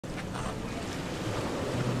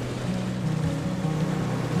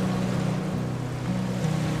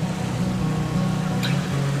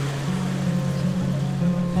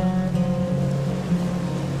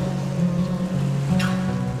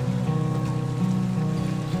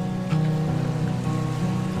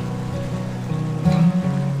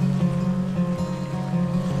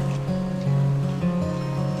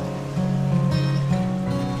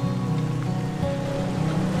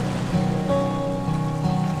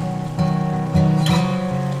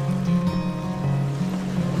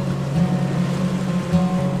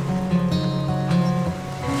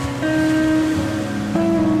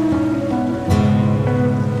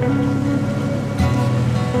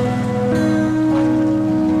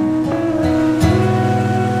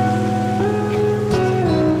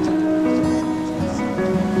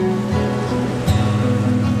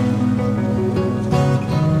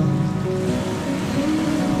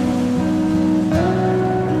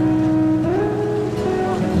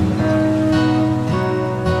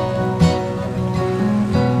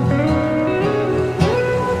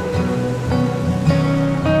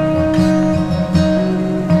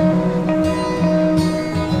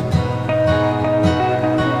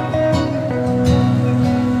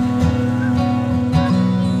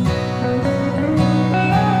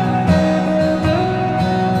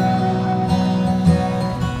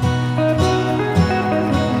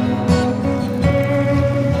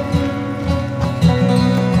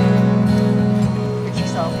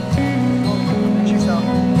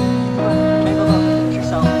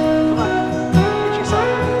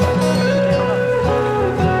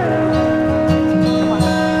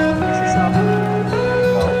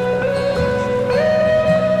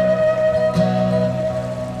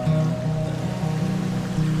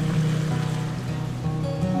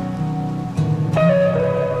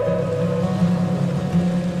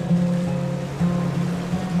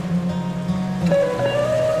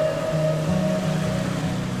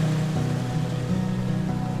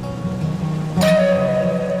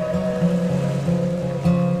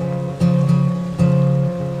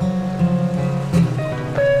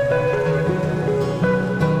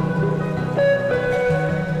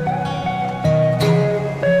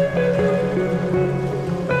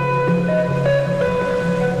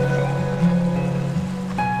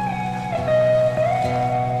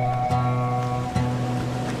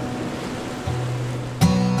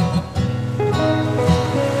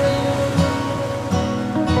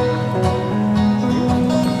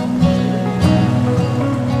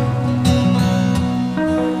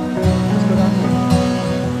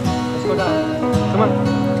Come on.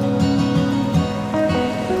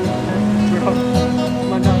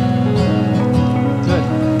 Come on down. Good.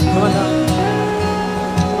 Come on down.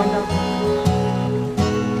 Come on down.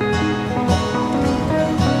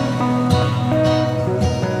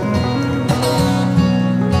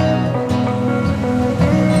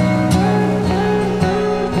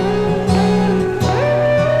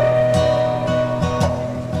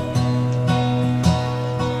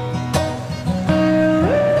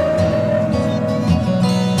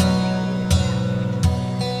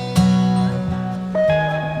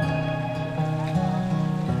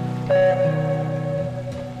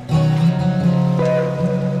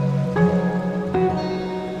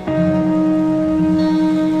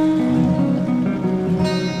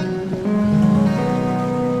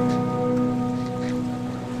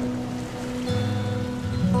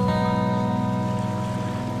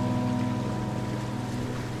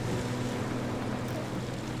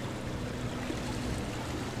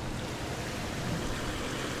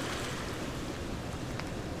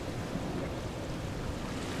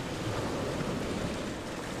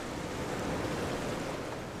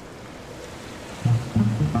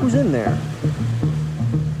 Who's in there?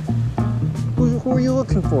 Who are you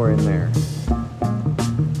looking for in there?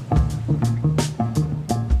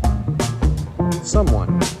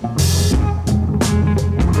 Someone.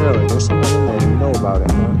 Really, there's someone in there. You know about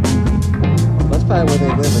it, huh? That's probably where they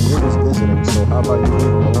live and you're just visiting, so how about you leave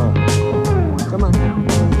them alone? Come on. Yeah,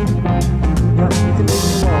 you can leave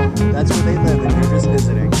them alone. That's where they live and you're just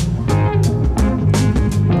visiting.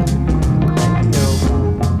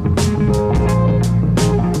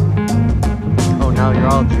 Now you're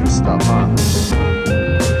all juiced up, huh? Go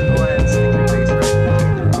ahead and stick your face right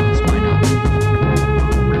between their arms. Why not?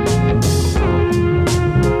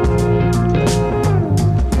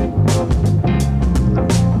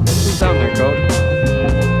 Who's down there, Code?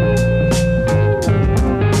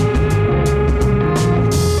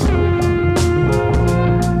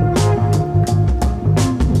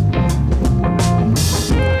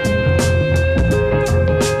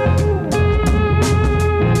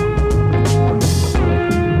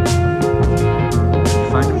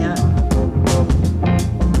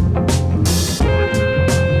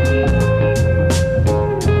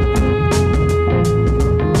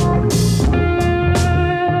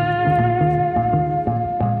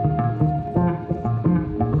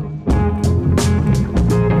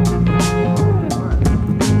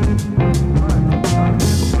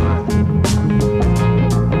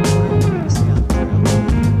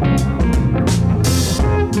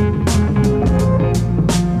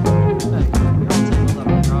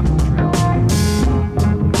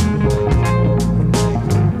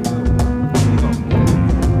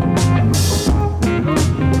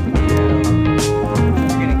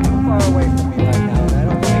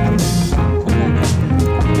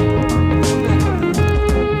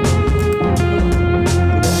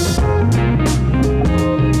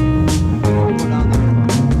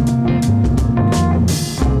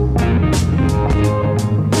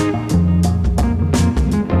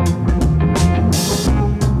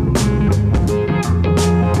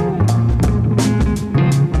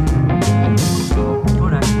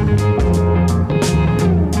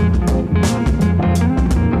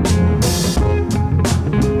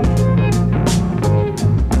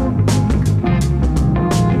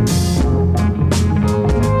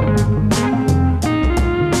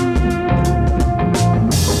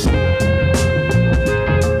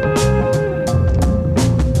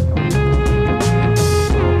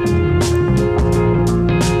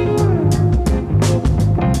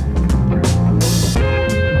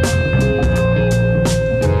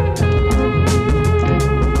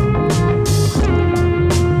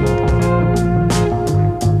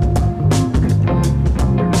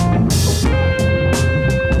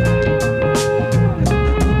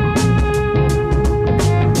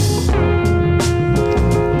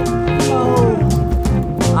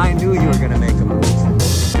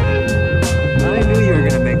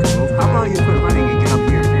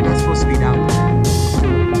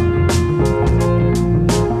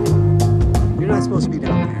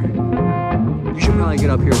 Get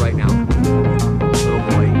up here right now.